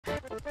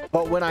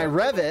But when I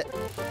rev it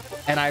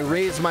and I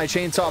raise my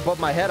chainsaw above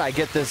my head, I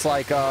get this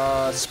like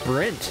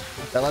sprint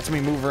that lets me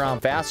move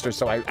around faster.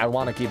 So I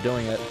want to keep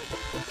doing it.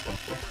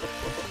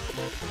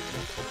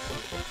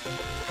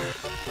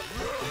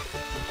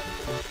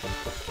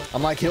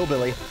 I'm like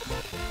Hillbilly.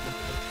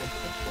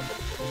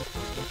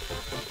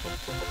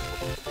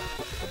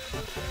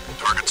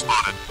 Target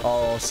spotted.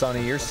 Oh,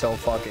 Sonny, you're so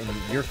fucking...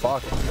 You're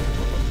fucked.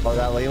 Oh,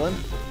 that Leland?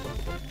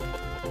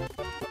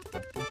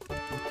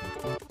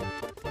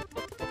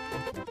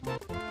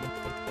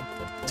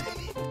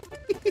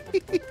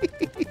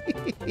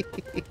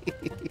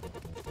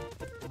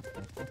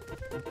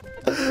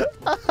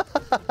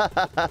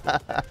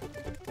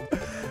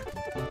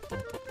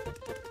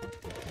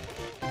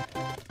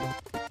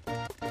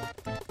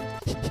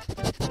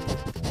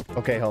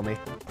 Okay, homie.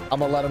 I'm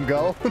gonna let him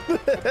go.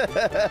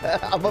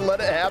 I'm gonna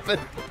let it happen.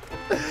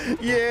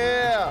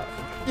 Yeah!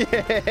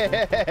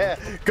 Yeah!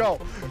 Go!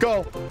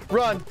 Go!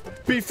 Run!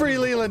 Be free,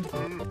 Leland!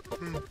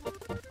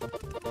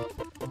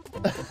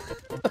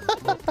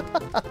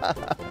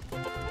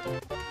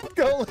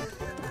 Go!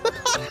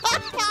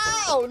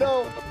 Oh,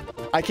 no!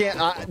 I can't...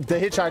 the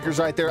hitchhiker's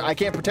right there. I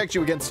can't protect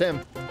you against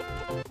him.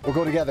 We'll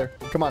go together.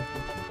 Come on.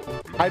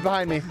 Hide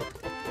behind me.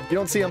 You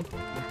don't see him.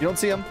 You don't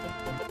see him.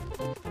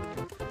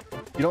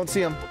 You don't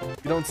see him.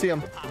 You don't see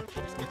him.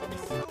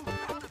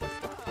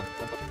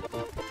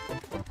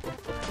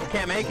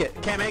 Can't make it.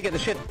 Can't make it. The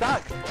shit's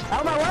stuck.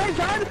 Out of my way,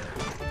 son!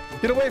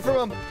 Get away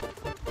from him.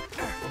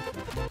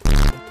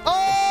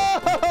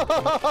 Oh!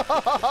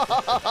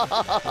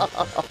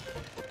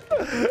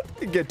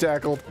 Get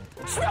tackled.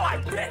 So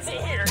I'm busy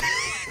here.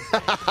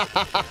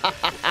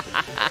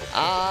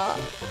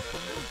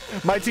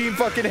 My team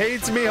fucking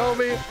hates me,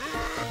 homie.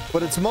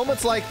 But it's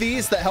moments like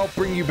these that help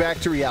bring you back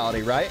to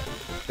reality, right?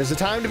 There's a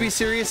time to be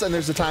serious and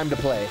there's a time to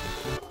play.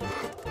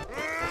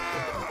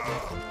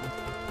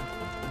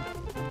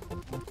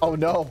 Oh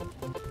no.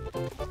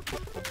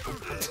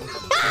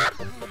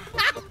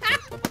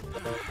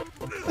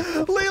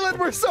 Leland,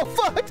 we're so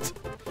fucked.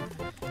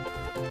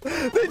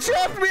 They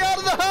trapped me out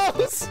of the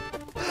house.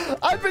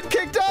 I've been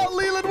kicked out,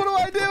 Leland. What do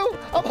I do?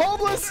 I'm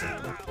homeless.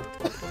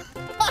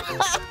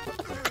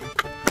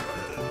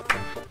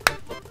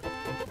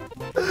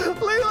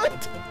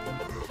 Leland.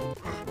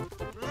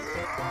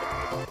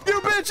 You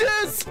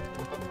bitches.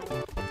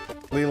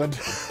 Leland,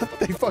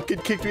 they fucking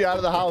kicked me out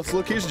of the house.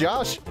 Look, here's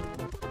Josh.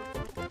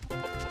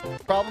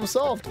 Problem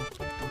solved.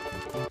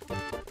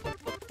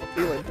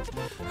 Leland.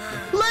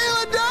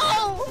 Leland,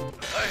 no!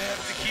 I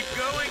have to keep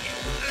going.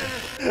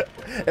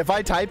 If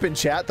I type in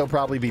chat, they'll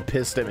probably be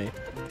pissed at me.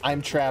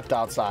 I'm trapped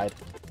outside.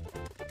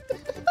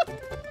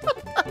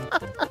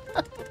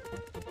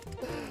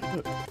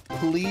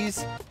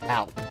 Please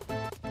help.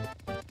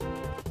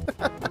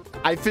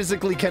 I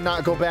physically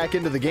cannot go back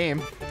into the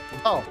game.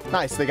 Oh,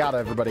 nice. They got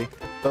everybody.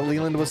 The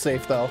Leland was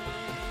safe, though.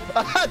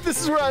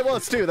 This is where I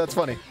was, too. That's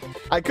funny.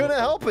 I couldn't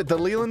help it. The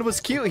Leland was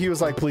cute. He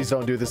was like, please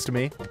don't do this to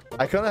me.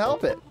 I couldn't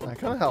help it. I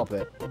couldn't help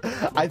it.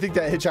 I think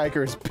that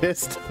hitchhiker is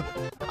pissed.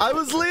 I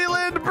was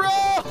Leland, bro!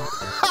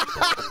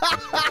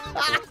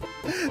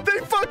 They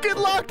fucking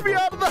locked me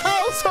out of the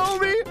house,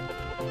 homie!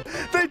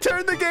 They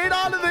turned the gate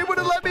on and they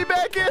wouldn't let me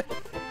back in.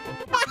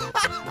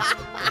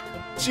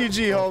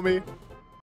 GG, homie.